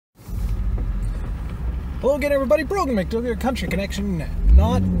Hello again, everybody. Brogan, your Country Connection,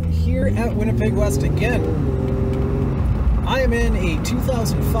 not here at Winnipeg West again. I am in a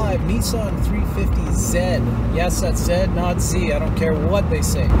 2005 Nissan 350Z. Yes, that's Z, not Z. I don't care what they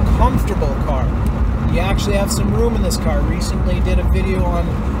say. Comfortable car. You actually have some room in this car. Recently did a video on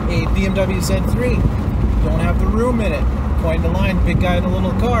a BMW Z3. Don't have the room in it. Point the line, big guy in a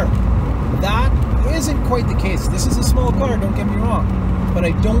little car. That isn't quite the case. This is a small car, don't get me wrong, but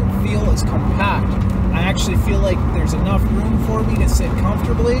I don't feel as compact. I actually feel like there's enough room for me to sit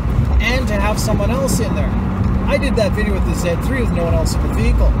comfortably and to have someone else in there. I did that video with the Z3 with no one else in the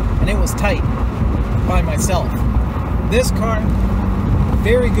vehicle, and it was tight by myself. This car,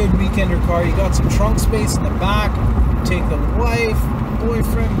 very good weekender car. You got some trunk space in the back. Take the wife,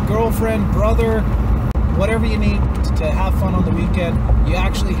 boyfriend, girlfriend, brother, whatever you need to have fun on the weekend. You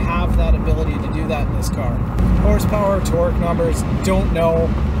actually have that ability to do that in this car. Horsepower, torque numbers, don't know.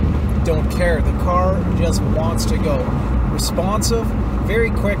 Don't care. The car just wants to go. Responsive,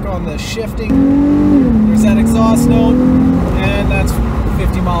 very quick on the shifting. There's that exhaust note, and that's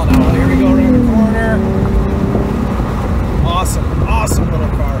 50 mile an hour. Here we go around the corner. Awesome, awesome little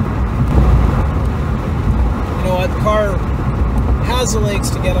car. You know what? The car has the legs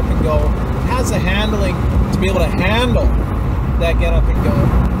to get up and go. Has the handling to be able to handle that get up and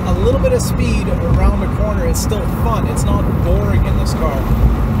go. A little bit of speed around the corner is still fun. It's not boring in this car.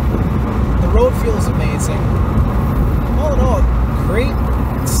 The road feels amazing. All in all, great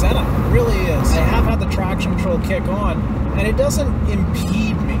setup, it really is. I have had the traction control kick on, and it doesn't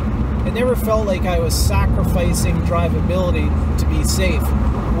impede me. It never felt like I was sacrificing drivability to be safe.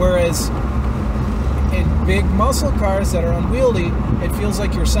 Whereas in big muscle cars that are unwieldy, it feels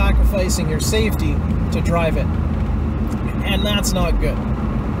like you're sacrificing your safety to drive it. And that's not good.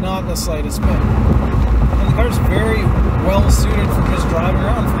 Not in the slightest bit. And the car's very well suited for just driving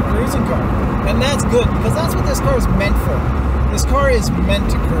around for a cruising car. And that's good, because that's what this car is meant for. This car is meant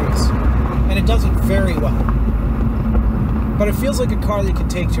to cruise, and it does it very well. But it feels like a car that you can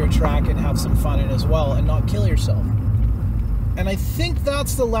take to a track and have some fun in as well, and not kill yourself. And I think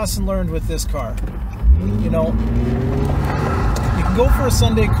that's the lesson learned with this car. You know, you can go for a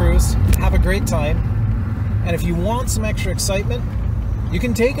Sunday cruise, have a great time, and if you want some extra excitement, you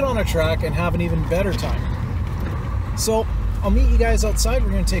can take it on a track and have an even better time. So, I'll meet you guys outside.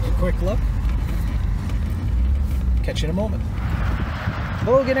 We're going to take a quick look. Catch you in a moment.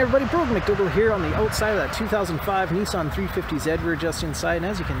 Hello again, everybody. Brogan here on the outside of that 2005 Nissan 350Z. We're just inside, and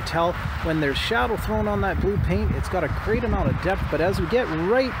as you can tell, when there's shadow thrown on that blue paint, it's got a great amount of depth, but as we get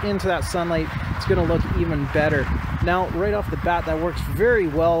right into that sunlight, it's going to look even better. Now, right off the bat, that works very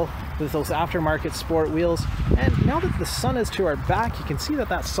well with those aftermarket sport wheels, and now that the sun is to our back, you can see that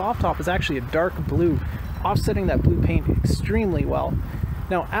that soft top is actually a dark blue, offsetting that blue paint extremely well.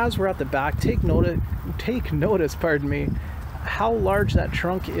 Now, as we're at the back, take notice, how large that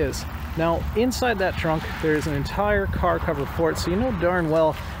trunk is. Now, inside that trunk, there's an entire car cover for it, so you know darn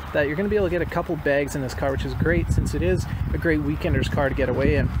well that you're going to be able to get a couple bags in this car, which is great since it is a great weekender's car to get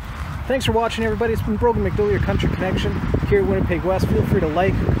away in. Thanks for watching, everybody. It's been Brogan, your Country Connection here at Winnipeg West. Feel free to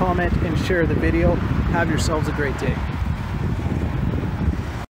like, comment, and share the video. Have yourselves a great day.